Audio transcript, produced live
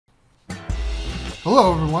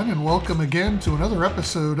Hello everyone and welcome again to another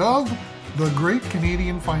episode of the Great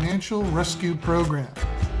Canadian Financial Rescue Program.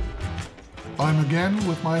 I'm again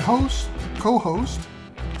with my co-host,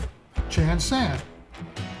 Chan San.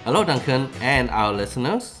 Hello Duncan and our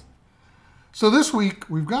listeners. So this week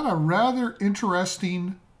we've got a rather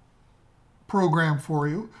interesting program for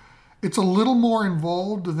you. It's a little more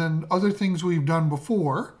involved than other things we've done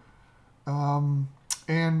before.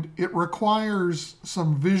 And it requires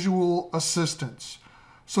some visual assistance.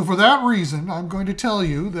 So for that reason, I'm going to tell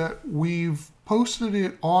you that we've posted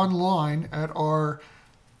it online at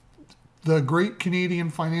the Great Canadian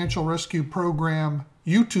Financial Rescue Program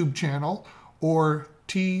YouTube channel, or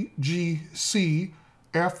TGCFRP.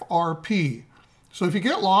 So if you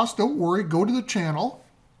get lost, don't worry, go to the channel.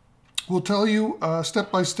 We'll tell you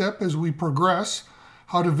step by step as we progress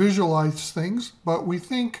how to visualize things, but we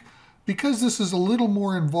think because this is a little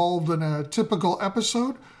more involved than a typical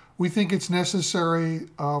episode, we think it's necessary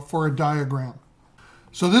for a diagram.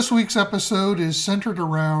 So this week's episode is centered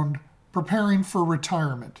around preparing for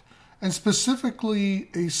retirement, and specifically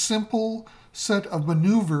a simple set of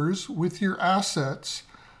maneuvers with your assets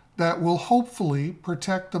that will hopefully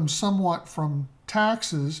protect them somewhat from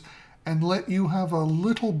taxes and let you have a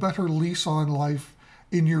little better lease on life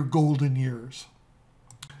in your golden years.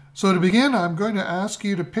 So to begin, I'm going to ask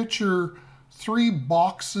you to picture 3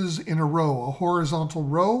 boxes in a row, a horizontal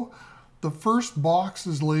row. The first box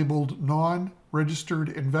is labeled non-registered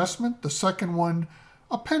investment. The second one,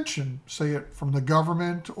 a pension, say it from the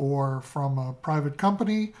government or from a private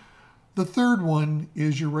company. The third one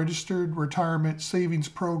is your registered retirement savings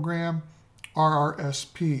program,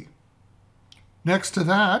 RRSP. Next to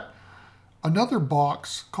that, another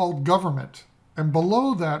box called government. And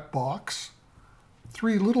below that box,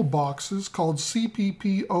 3 little boxes called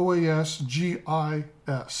CPP, OAS,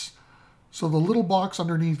 GIS. So the little box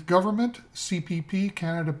underneath government, CPP,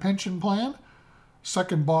 Canada Pension Plan.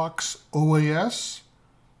 Second box, OAS.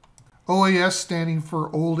 OAS standing for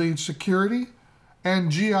Old Age Security. And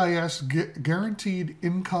GIS, Guaranteed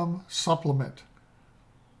Income Supplement.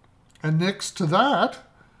 And next to that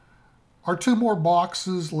are 2 more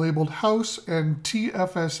boxes labeled House and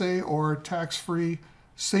TFSA, or Tax-Free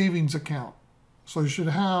Savings Account. So you should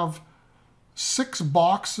have 6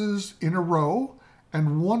 boxes in a row,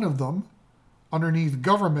 and one of them underneath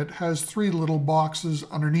government has 3 little boxes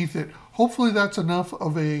underneath it. Hopefully that's enough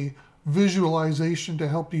of a visualization to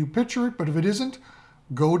help you picture it, but if it isn't,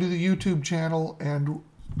 go to the YouTube channel and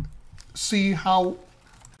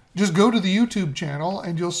just go to the YouTube channel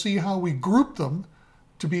and you'll see how we group them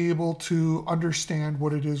to be able to understand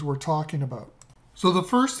what it is we're talking about. So the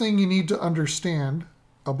first thing you need to understand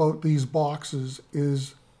about these boxes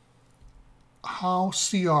is how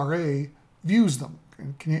CRA views them,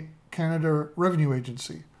 Canada Revenue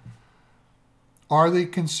Agency. Are they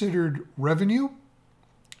considered revenue,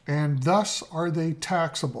 and thus are they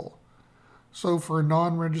taxable? So for a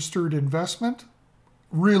non-registered investment,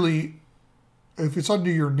 really, if it's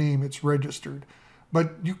under your name, it's registered.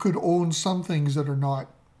 But you could own some things that are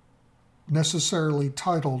not necessarily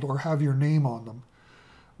titled or have your name on them.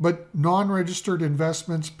 But non-registered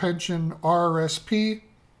investments, pension, RRSP,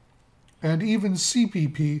 and even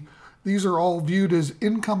CPP, these are all viewed as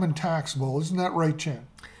income and taxable. Isn't that right, Chan?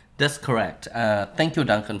 That's correct. Thank you,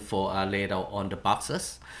 Duncan, for laying out on the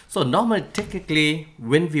boxes. So normally, technically,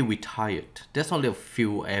 when we retired, there's only a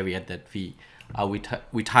few areas that our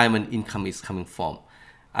retirement income is coming from.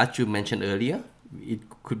 As you mentioned earlier, it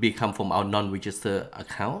could come from our non-registered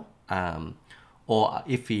account. Or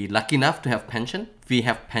if we lucky enough to have pension, we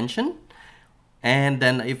have pension. And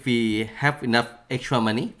then if we have enough extra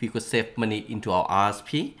money, we could save money into our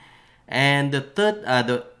RSP. And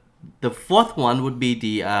the fourth one would be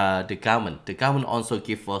the government. The government also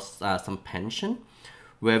gives us some pension,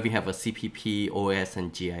 where we have a CPP, OS,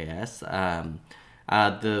 and GIS.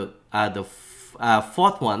 The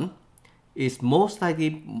fourth one is most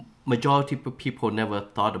likely majority of people never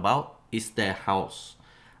thought about, is their house.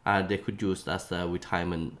 They could use as a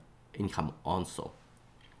retirement income also.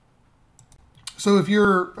 So if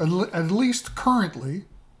you're, at least currently,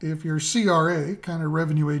 if you're CRA, Canada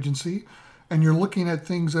Revenue Agency, and you're looking at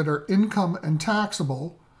things that are income and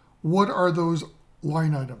taxable, what are those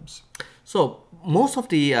line items? So most of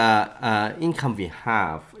the income we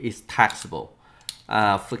have is taxable.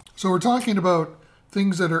 So we're talking about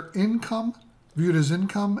things that are income, viewed as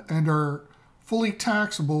income, and are fully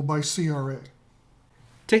taxable by CRA.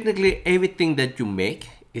 Technically, everything that you make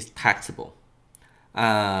is taxable.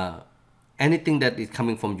 Anything that is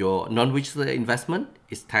coming from your non-registered investment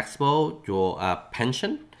is taxable. Your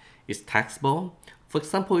pension is taxable. For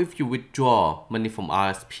example, if you withdraw money from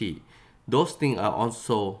RSP, those things are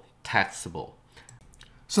also taxable.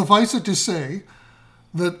 Suffice it to say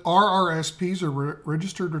that RRSPs, or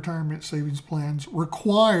Registered Retirement Savings Plans,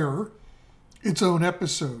 require its own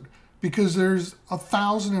episode because there's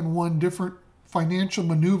 1,001 different financial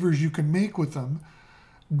maneuvers you can make with them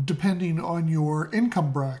depending on your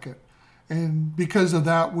income bracket. And because of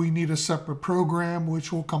that, we need a separate program,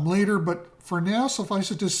 which will come later. But for now,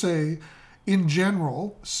 suffice it to say, in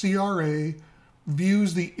general, CRA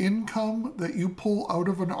views the income that you pull out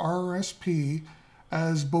of an RRSP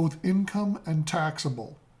as both income and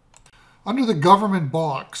taxable. Under the government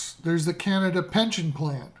box, there's the Canada Pension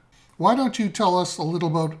Plan. Why don't you tell us a little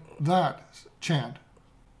about that, Chand?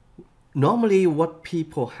 Normally, what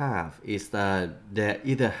people have is that they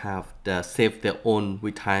either have the save their own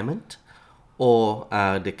retirement or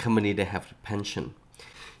the company they have the pension.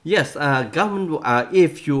 Yes, government.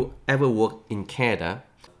 If you ever work in Canada,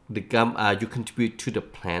 you contribute to the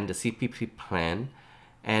plan, the CPP plan,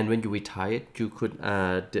 and when you retire, you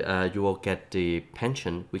will get the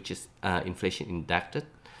pension, which is inflation indexed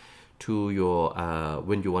to your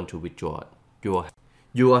when you want to withdraw it.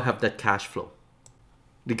 You will have that cash flow.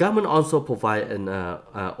 The government also provide an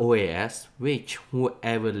OAS, which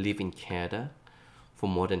whoever live in Canada for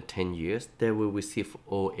more than 10 years, they will receive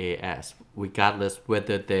OAS, regardless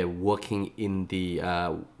whether they're working in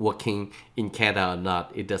Canada or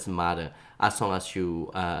not. It doesn't matter. As long as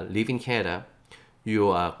you live in Canada, you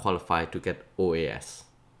are qualified to get OAS.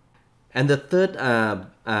 And the third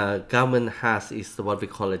government has is what we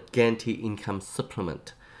call a guaranteed income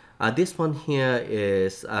supplement. This one here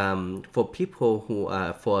is for people who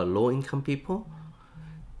are for low income people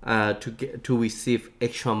to receive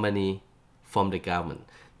extra money from the government.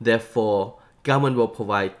 Therefore, government will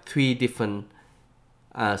provide 3 different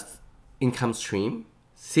income stream: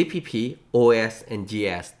 CPP, OS, and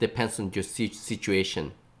GS. Depends on your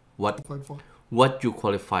situation, what you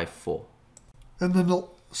qualify for. And then the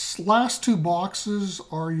last 2 boxes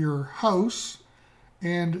are your house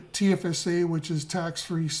and TFSA, which is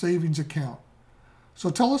tax-free savings account. So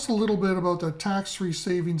tell us a little bit about the tax-free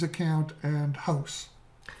savings account and house.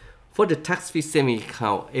 For the tax-free savings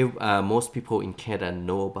account, most people in Canada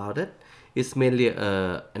know about it. It's mainly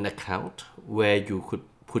an account where you could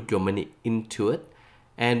put your money into it,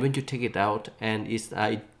 and when you take it out, and it's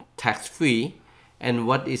tax-free, and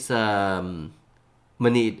what is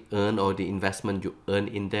money it earned or the investment you earn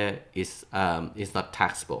in there is not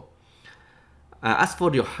taxable. As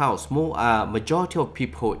for your house, majority of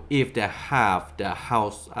people, if they have their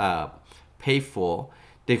house paid for,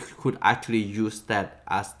 they could actually use that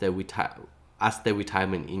as their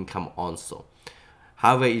retirement income also.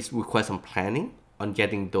 However, it requires some planning on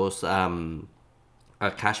getting those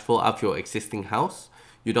cash flow of your existing house.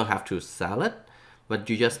 You don't have to sell it, but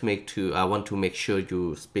you just want to make sure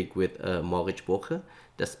you speak with a mortgage broker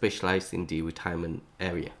that specializes in the retirement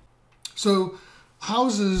area. So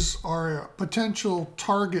houses are a potential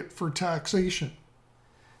target for taxation.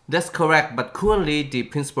 That's correct, but currently the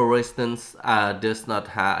principal residence does not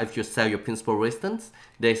have, if you sell your principal residence,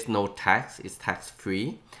 there's no tax, it's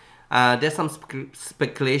tax-free. There's some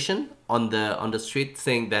speculation on the street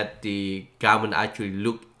saying that the government actually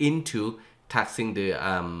look into taxing the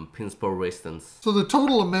principal residence. So the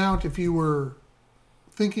total amount, if you were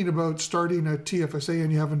thinking about starting a TFSA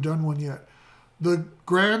and you haven't done one yet, the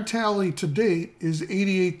grand tally to date is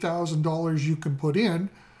 $88,000 you can put in,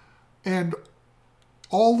 and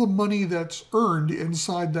all the money that's earned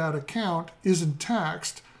inside that account isn't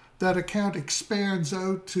taxed. That account expands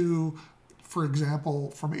out to, for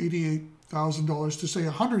example, from $88,000 to say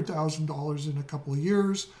 $100,000 in a couple of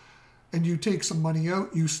years, and you take some money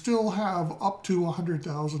out, you still have up to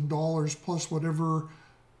 $100,000 plus whatever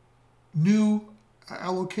new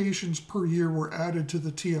allocations per year were added to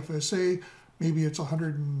the TFSA. Maybe it's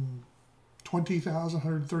 $120,000,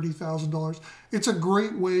 $130,000. It's a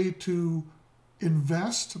great way to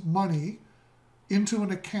invest money into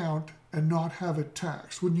an account and not have it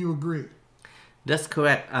taxed. Wouldn't you agree? That's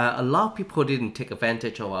correct. A lot of people didn't take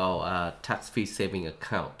advantage of our tax-free saving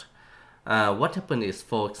account. What happened is,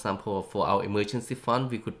 for example, for our emergency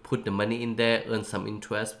fund, we could put the money in there, earn some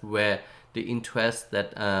interest, where the interest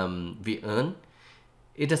that we earn,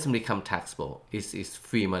 it doesn't become taxable. It's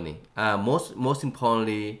free money. Most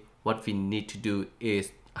importantly, what we need to do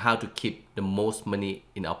is how to keep the most money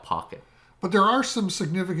in our pocket. But there are some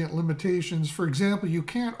significant limitations. For example, you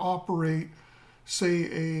can't operate, say,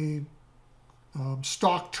 a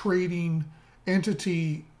stock trading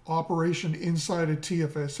entity operation inside a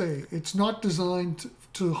TFSA. It's not designed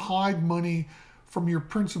to hide money from your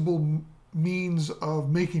principal means of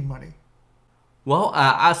making money. Well,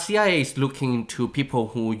 our CIA is looking to people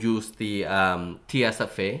who use the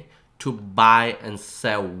TSFA to buy and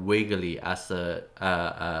sell regularly as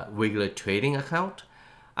a regular trading account.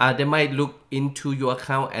 They might look into your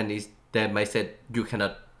account and they might say you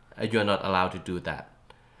cannot, you're not allowed to do that.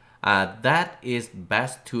 That is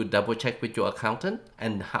best to double check with your accountant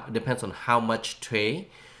and depends on how much trade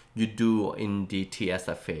you do in the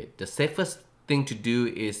TSFA. The safest thing to do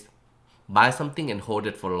is buy something and hold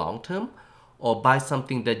it for long term, or buy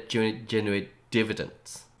something that generate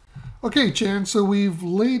dividends. Okay, Chan, so we've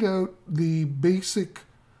laid out the basic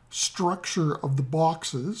structure of the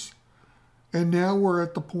boxes, and now we're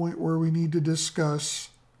at the point where we need to discuss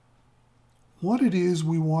what it is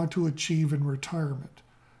we want to achieve in retirement.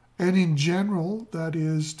 And in general, that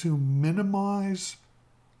is to minimize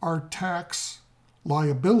our tax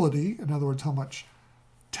liability, in other words, how much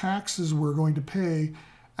taxes we're going to pay,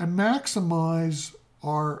 and maximize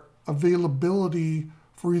our availability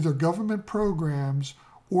for either government programs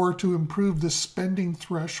or to improve the spending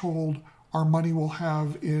threshold our money will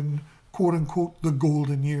have in quote unquote the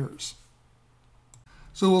golden years.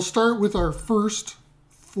 So we'll start with our first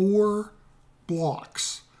 4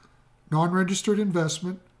 blocks: non-registered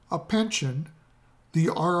investment, a pension, the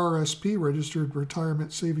RRSP, Registered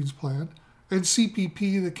Retirement Savings Plan, and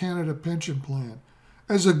CPP, the Canada Pension Plan.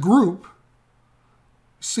 As a group,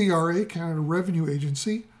 CRA, Canada Revenue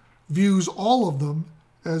Agency, views all of them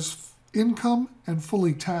as income and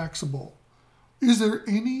fully taxable. Is there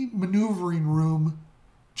any maneuvering room,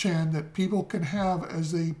 Chan, that people can have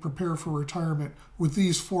as they prepare for retirement with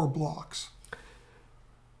these 4 blocks?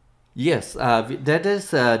 Yes, that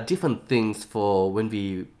is different things for when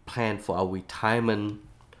we plan for our retirement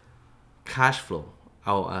cash flow,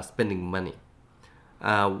 our spending money.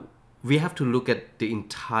 We have to look at the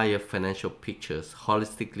entire financial pictures,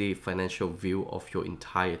 holistically financial view of your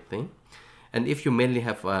entire thing. And if you mainly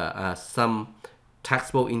have some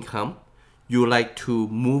taxable income, you like to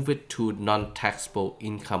move it to non-taxable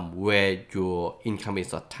income where your income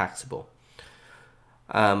is not taxable.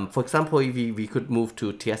 For example, if we could move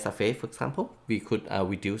to TSFA, for example, we could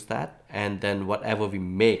reduce that, and then whatever we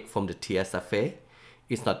make from the TSFA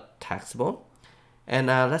is not taxable. And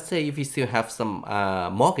let's say if we still have some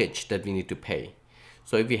mortgage that we need to pay.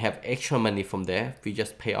 So if we have extra money from there, we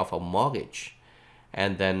just pay off our mortgage.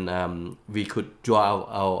 And then we could draw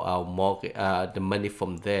our mortgage, the money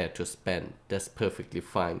from there to spend. That's perfectly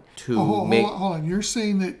fine. Hold on. You're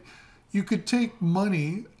saying that you could take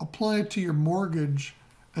money, apply it to your mortgage,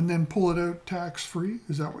 and then pull it out tax-free?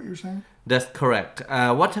 Is that what you're saying? That's correct.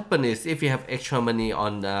 What happens is if you have extra money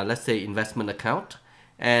on, let's say, investment account,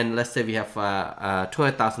 and let's say we have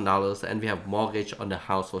 $200,000 and we have mortgage on the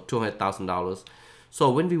house for $200,000.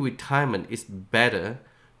 So when we retirement, it's better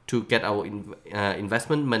to get our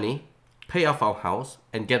investment money, pay off our house,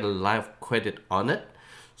 and get a line of credit on it.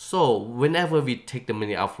 So whenever we take the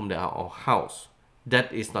money out from our house,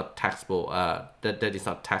 that is not taxable. That is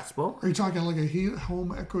not taxable. Are you talking like a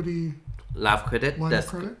home equity line of credit? Line of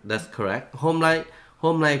credit? That's correct. Home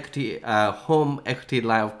equity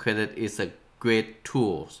line of credit is a great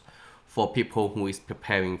tools for people who is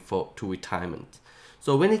preparing to retirement.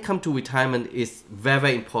 So when it comes to retirement, it's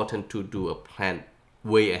very important to do a plan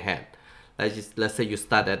way ahead. Let's say you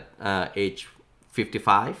start at age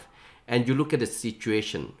 55 and you look at the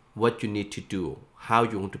situation, what you need to do, how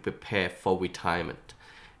you want to prepare for retirement.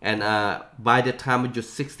 And by the time you're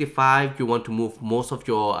 65, you want to move most of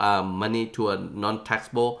your money to a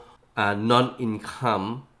non-taxable,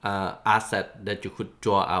 non-income asset that you could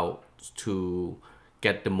draw out to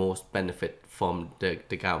get the most benefit from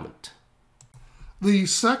the government. The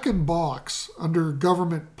second box under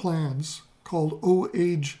government plans, called Old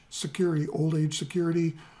Age Security,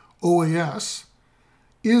 OAS,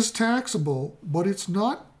 is taxable, but it's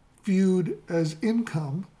not viewed as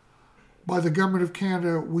income by the Government of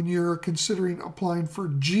Canada when you're considering applying for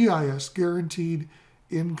GIS, Guaranteed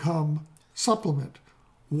Income Supplement.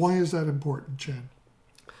 Why is that important, Chan?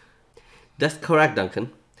 That's correct,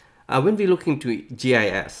 Duncan. When we look into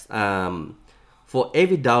GIS, for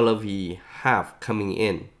every dollar we have coming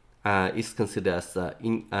in, is considered as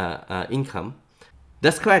income.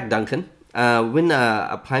 That's correct, Duncan. When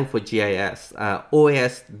applying for GIS,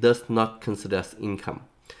 OAS does not consider as income.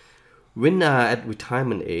 When at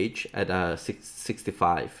retirement age, at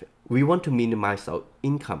 65, we want to minimize our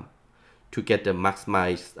income to get the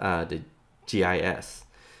maximize the GIS.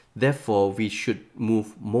 Therefore, we should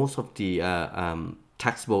move most of the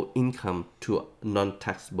taxable income to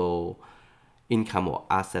non-taxable income or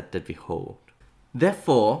asset that we hold.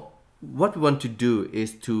 Therefore, what we want to do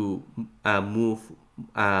is to move,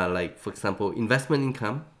 like for example, investment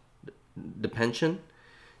income the pension,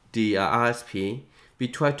 the RSP, we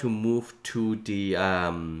try to move to the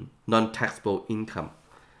non-taxable income,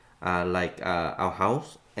 like our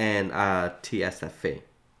house and TSFA.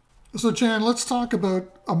 So Chan, let's talk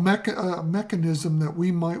about a mechanism that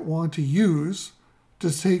we might want to use to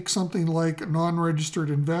take something like non-registered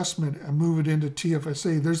investment and move it into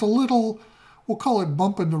TFSA. There's a little, we'll call it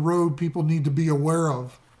bump in the road, people need to be aware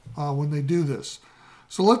of when they do this.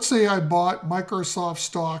 So let's say I bought Microsoft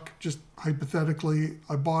stock, just hypothetically,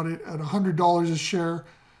 I bought it at $100 a share.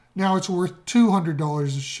 Now it's worth $200 a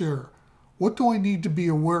share. What do I need to be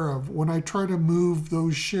aware of when I try to move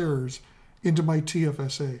those shares into my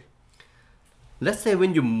TFSA? Let's say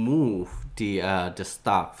when you move the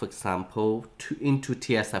stock, for example, into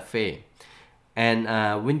TSFA,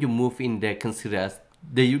 and when you move in, they consider as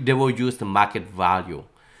they will use the market value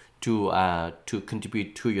to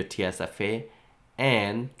contribute to your TSFA,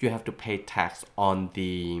 and you have to pay tax on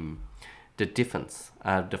the difference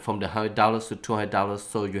from the $100 to $200.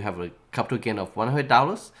 So you have a capital gain of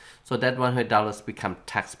 $100. So that $100 become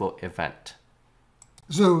taxable event.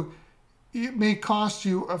 So it may cost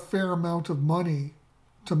you a fair amount of money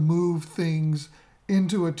to move things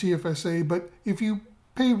into a TFSA, but if you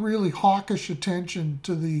pay really hawkish attention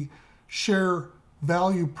to the share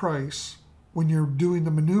value price when you're doing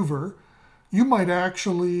the maneuver, you might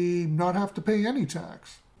actually not have to pay any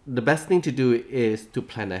tax. The best thing to do is to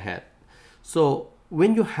plan ahead. So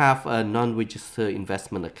when you have a non-registered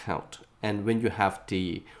investment account and when you have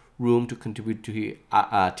the room to contribute to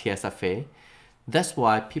TSFA, that's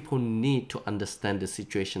why people need to understand the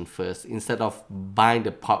situation first. Instead of buying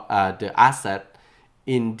the asset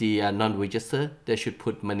in the non-registered, they should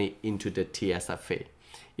put money into the TSFA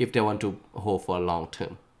if they want to hold for a long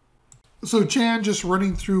term. So Chan, just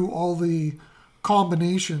running through all the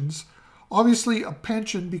combinations, obviously a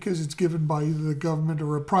pension, because it's given by either the government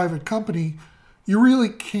or a private company, you really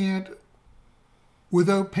can't,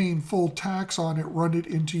 without paying full tax on it, run it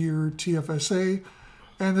into your TFSA.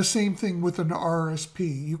 And the same thing with an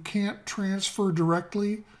RSP. You can't transfer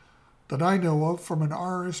directly, that I know of, from an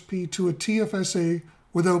RSP to a TFSA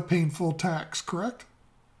without paying full tax, correct?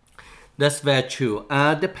 That's very true.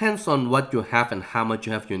 Depends on what you have and how much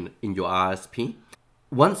you have in your RSP.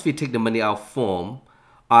 Once we take the money out from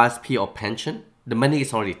RSP or pension, the money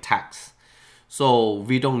is already taxed. So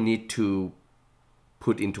we don't need to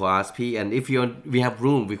put into RSP. And if we have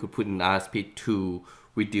room, we could put in RSP to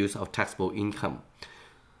reduce our taxable income.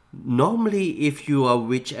 Normally, if you are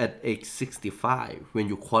rich at age 65, when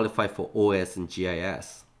you qualify for OS and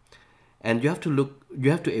GIS, and you have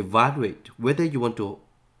to evaluate whether you want to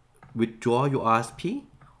withdraw your RSP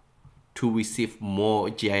to receive more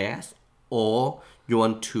GIS, or you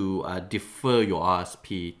want to defer your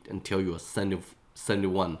RSP until you're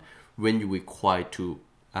 71, when you're required to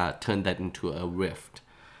turn that into a RIF.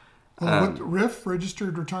 What RIF,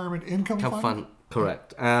 Registered Retirement Income Fund?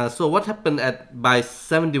 Correct. So what happened by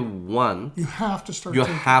 71? You have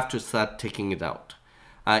to start taking it out.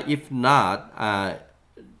 If not,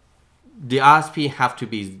 the RSP have to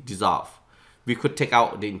be dissolved. We could take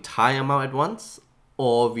out the entire amount at once,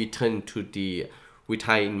 or we turn to the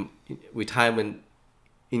retirement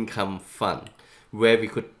income fund, where we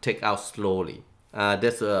could take out slowly.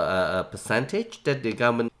 There's a percentage that the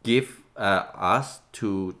government give us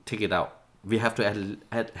to take it out. We have to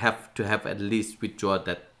have at least withdraw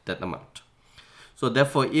that amount. So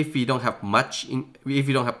therefore, if we don't have if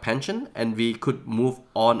we don't have pension, and we could move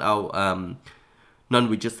on our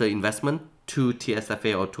non-registered investment to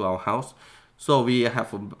TSFA or to our house, so we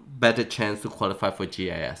have a better chance to qualify for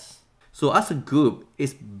GIS. So as a group,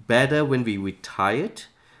 it's better when we retired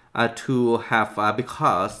to have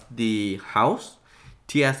because the house,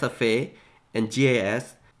 TSFA, and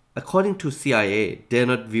GIS, according to CIA, they're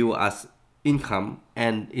not viewed as income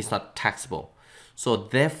and it's not taxable. So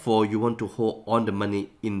therefore, you want to hold on the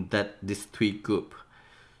money in this three group.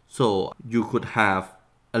 So you could have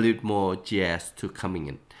a little more GIS to coming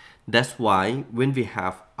in. That's why when we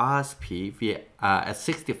have RSP, we at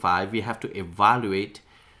 65, we have to evaluate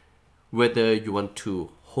whether you want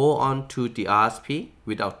to hold on to the RSP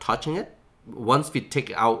without touching it. Once we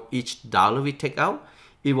take out each dollar we take out,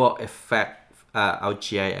 it will affect our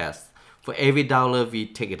GIS. For every dollar we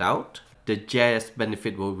take it out, the GIS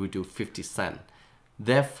benefit will reduce 50 cents.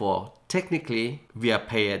 Therefore, technically, we are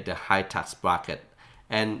paid at the high tax bracket.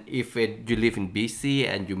 And if you live in BC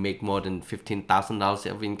and you make more than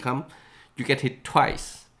 $15,000 of income, you get hit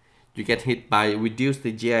twice. You get hit by reduce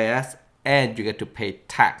the GIS, and you get to pay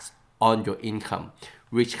tax on your income,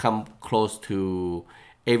 which come close to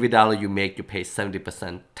every dollar you make, you pay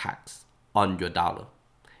 70% tax on your dollar,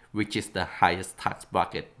 which is the highest tax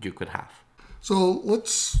bracket you could have. So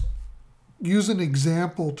let's use an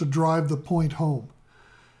example to drive the point home.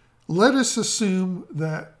 Let us assume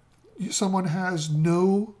that someone has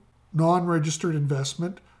no non-registered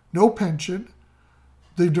investment, no pension.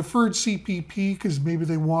 They've deferred CPP because maybe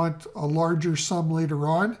they want a larger sum later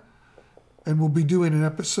on. And we'll be doing an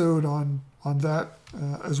episode on that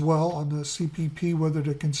as well, on the CPP, whether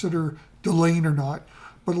to consider delaying or not.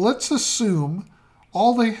 But let's assume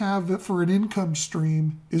all they have for an income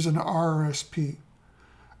stream is an RRSP.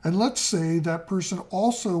 And let's say that person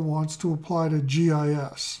also wants to apply to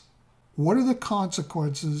GIS. What are the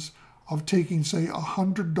consequences of taking, say,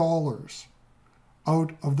 $100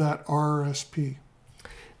 out of that RRSP?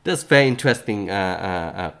 That's a very interesting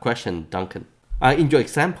question, Duncan. In your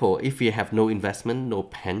example, if we have no investment, no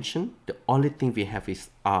pension, the only thing we have is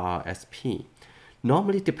RRSP.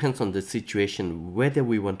 Normally it depends on the situation whether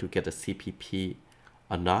we want to get a CPP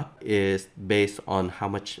or not is based on how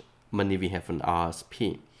much money we have in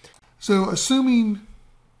RRSP. So assuming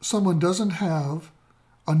someone doesn't have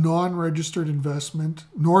a non-registered investment,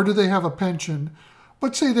 nor do they have a pension,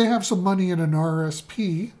 but say they have some money in an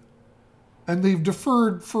RRSP, and they've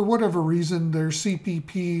deferred, for whatever reason, their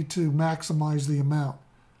CPP to maximize the amount.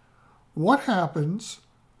 What happens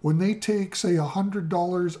when they take, say,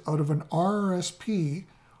 $100 out of an RRSP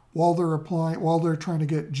while they're trying to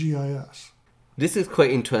get GIS? This is quite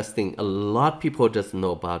interesting. A lot of people doesn't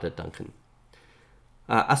know about it, Duncan.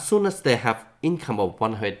 As soon as they have income of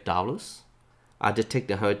 $100, they take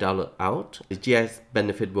the $100 out, the GIS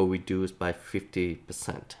benefit will reduce by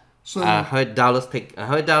 50%. So $100 take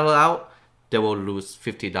 $100 out, they will lose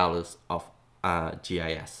 $50 of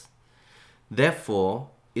GIS. Therefore,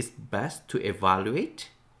 it's best to evaluate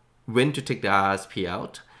when to take the RSP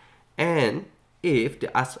out, and if the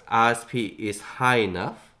RSP is high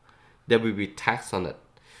enough, there will be tax on it.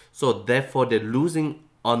 So therefore, they're losing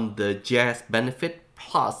on the GIS benefit,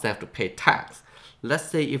 plus they have to pay tax. Let's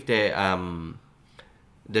say if they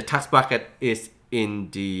the tax bracket is in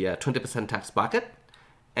the 20% tax bracket,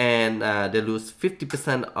 and they lose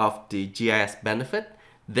 50% of the GIS benefit.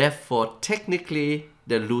 Therefore, technically,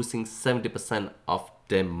 they're losing 70% of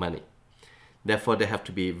their money. Therefore, they have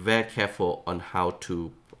to be very careful on how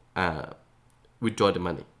to withdraw the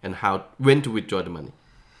money and when to withdraw the money.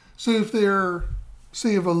 So if they're,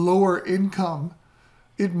 say, of a lower income,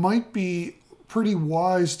 it might be pretty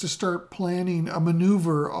wise to start planning a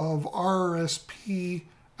maneuver of RRSP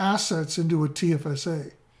assets into a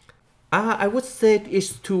TFSA. I would say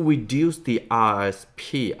it's to reduce the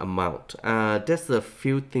RSP amount. There's a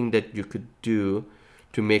few things that you could do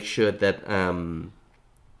to make sure that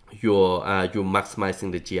you're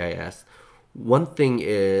maximizing the GIS. One thing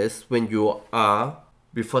is when you are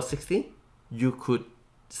before 60, you could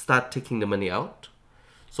start taking the money out,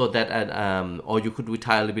 so that or you could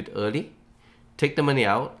retire a little bit early, take the money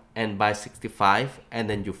out, and by 65, and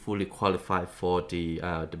then you fully qualify for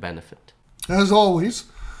the benefit. As always,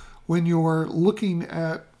 when you're looking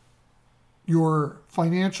at your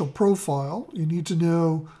financial profile, you need to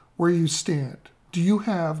know where you stand. Do you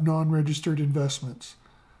have non-registered investments?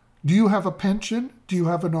 Do you have a pension? Do you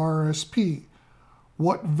have an RRSP?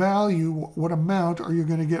 What value, what amount are you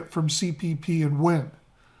going to get from CPP and when?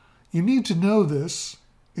 You need to know this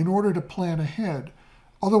in order to plan ahead.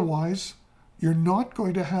 Otherwise, you're not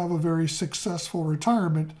going to have a very successful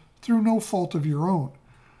retirement through no fault of your own.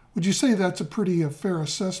 Would you say that's a pretty fair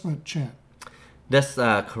assessment, Chan? That's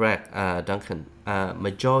correct, Duncan.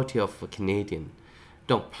 Majority of Canadians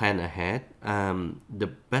don't plan ahead. The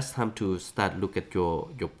best time to start look at your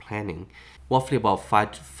planning, roughly about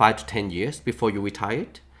 5 to 10 years before you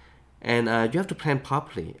retired. And you have to plan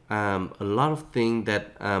properly. A lot of things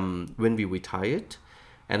that when we retired,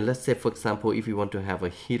 and let's say, for example, if we want to have a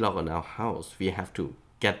HELOC on our house, we have to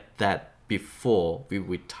get that before we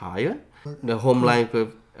retire. The home line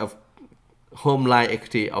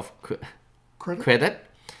equity of credit.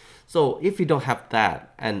 So if we don't have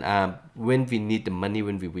that, and when we need the money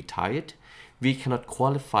when we retired, we cannot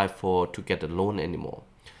qualify to get a loan anymore.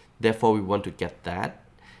 Therefore, we want to get that.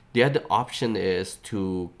 The other option is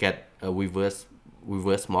to get a reverse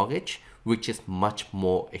mortgage, which is much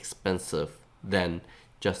more expensive than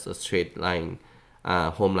just a straight line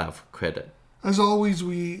home line of credit. As always,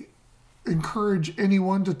 we encourage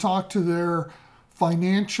anyone to talk to their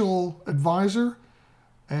financial advisor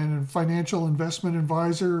and financial investment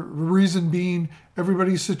advisor. The reason being,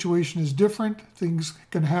 everybody's situation is different. Things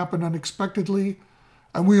can happen unexpectedly.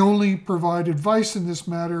 And we only provide advice in this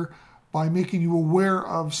matter by making you aware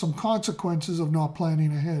of some consequences of not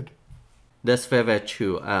planning ahead. That's very, very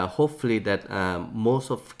true. Hopefully that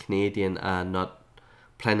most of Canadians are not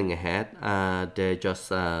planning ahead. They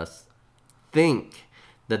just think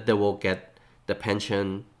that they will get the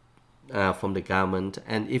pension from the government,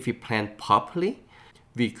 and if we plan properly,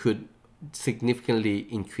 we could significantly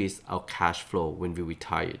increase our cash flow when we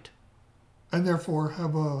retired. And therefore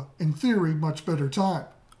have a, in theory, much better time.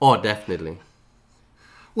 Oh, definitely.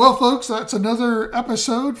 Well, folks, that's another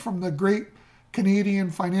episode from the Great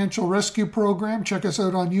Canadian Financial Rescue Program. Check us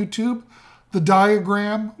out on YouTube. The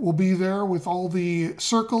diagram will be there with all the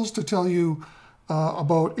circles to tell you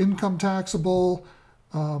about income taxable,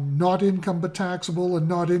 not income but taxable, and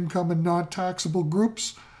not income and not taxable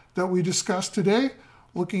groups that we discussed today.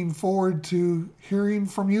 Looking forward to hearing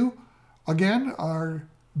from you. Again,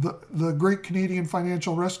 the Great Canadian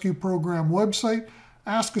Financial Rescue Program website.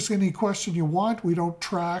 Ask us any question you want. We don't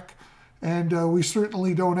track, and we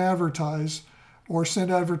certainly don't advertise or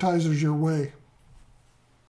send advertisers your way.